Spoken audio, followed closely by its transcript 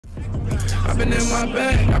been in my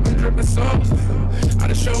bag, I've been dripping sauce. I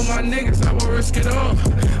done showed my niggas I will risk it all.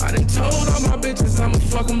 I done told all my bitches I'ma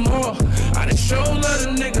fuck them all. I done showed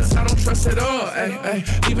other niggas I don't trust at all. Ay, ay,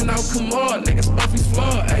 even out come on, niggas Buffy's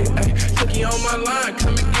flawed. Ay, ay, Cookie on my line,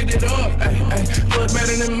 come and get it off. Ay, ay, look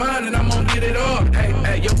better than mine and I'm gonna get it off. Ay,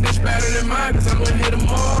 ay, your bitch better than mine cause I'm gonna hit them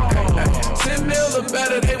all. Ay, ay, 10 mil or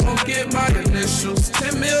better, they won't get my initials.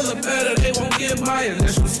 10 mil or better, they won't get my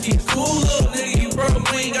initials. Keep cool, little nigga, you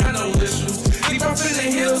broke, we ain't got no issues. Keep up in the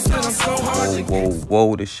hills, till I'm so hard to Whoa,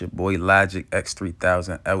 whoa, this your boy LOGIKLCE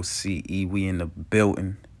 3000 LCE. We in the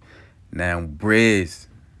building. Now, Brizz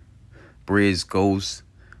goes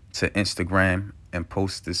to Instagram and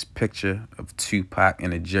posts this picture of Tupac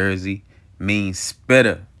in a jersey, means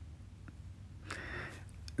Spitta.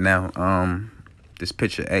 Now, this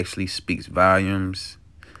picture actually speaks volumes.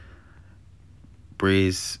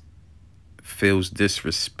 Brizz feels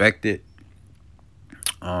disrespected.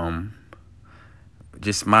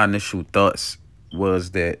 Just my initial thoughts was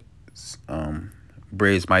that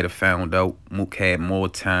Brizz might have found out Mook had more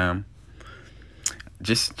time.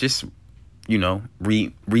 Just you know,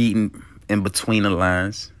 reading in between the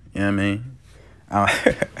lines. You know what I mean?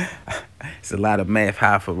 It's a lot of math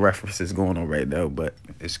hyphen references going on right now, but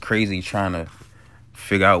it's crazy trying to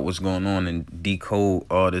figure out what's going on and decode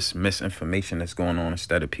all this misinformation that's going on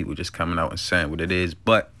instead of people just coming out and saying what it is.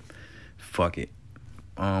 But fuck it.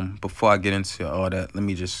 Before I get into all that, let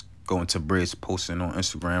me just go into Brizz posting on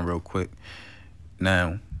Instagram real quick.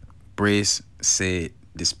 Now, Brizz said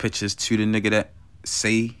this picture's to the nigga that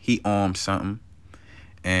say he armed something,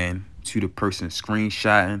 and to the person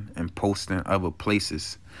screenshotting and posting other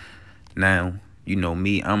places. Now, you know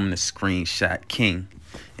me, I'm the screenshot king.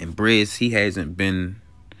 And Brizz, he hasn't been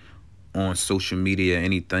on social media or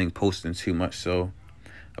anything posting too much, so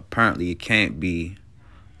apparently it can't be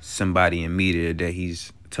somebody in media that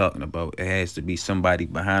he's talking about. It has to be somebody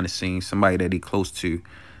behind the scenes, somebody that he close to.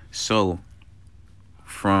 So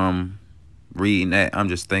from reading that, I'm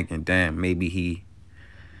just thinking, damn, maybe he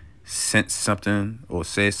sent something or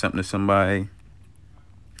said something to somebody,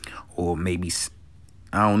 or maybe,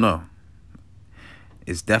 I don't know.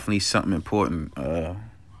 It's definitely something important.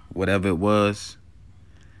 Whatever it was,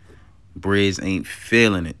 Brizz ain't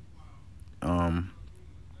feeling it.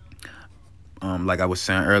 Like I was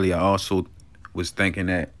saying earlier, I also was thinking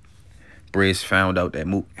that Brizz found out that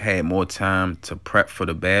Mook had more time to prep for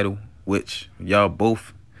the battle, which y'all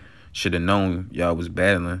both should have known y'all was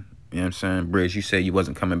battling. You know what I'm saying? Brizz, you said you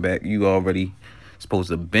wasn't coming back. You already supposed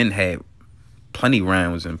to have been had plenty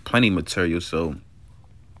rounds and plenty material. So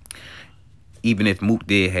even if Mook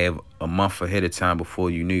did have a month ahead of time before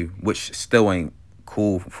you knew, which still ain't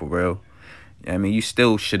cool for real. I mean, you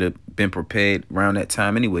still should have been prepared around that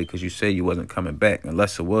time anyway, because you said you wasn't coming back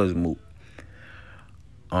unless it was Mook.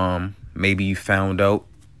 Maybe you found out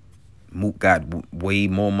Mook got way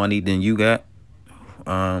more money than you got.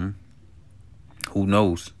 Who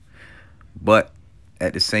knows? But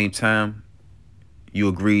at the same time, you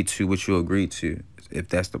agreed to what you agreed to, if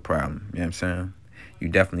that's the problem. You know what I'm saying? You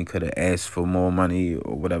definitely could have asked for more money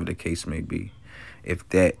or whatever the case may be, if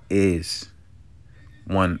that is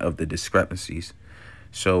one of the discrepancies.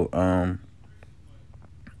 So I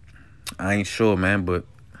ain't sure, man, but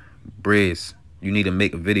Brizz, you need to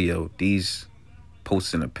make a video. These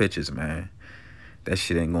posting the pictures, man, that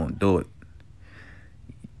shit ain't gonna do it.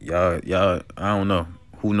 Y'all, I don't know.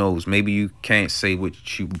 Who knows? Maybe you can't say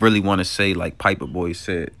what you really want to say, like Piper Boy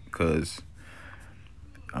said, cause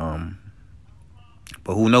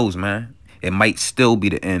but who knows, man? It might still be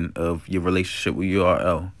the end of your relationship with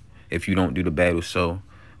URL if you don't do the battle. So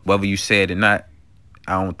whether you say it or not,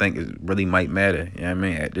 I don't think it really might matter. You know what I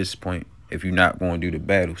mean? At this point, if you're not going to do the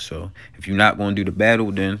battle. So if you're not going to do the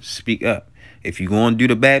battle, then speak up. If you're going to do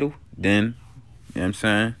the battle, then, you know what I'm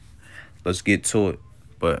saying? Let's get to it.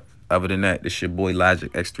 But other than that, this your boy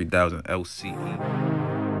LOGIKLCE 3000 LCE.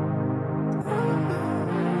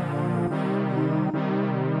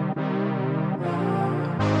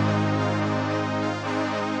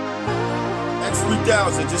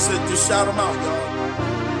 X3000, just shout them out, y'all.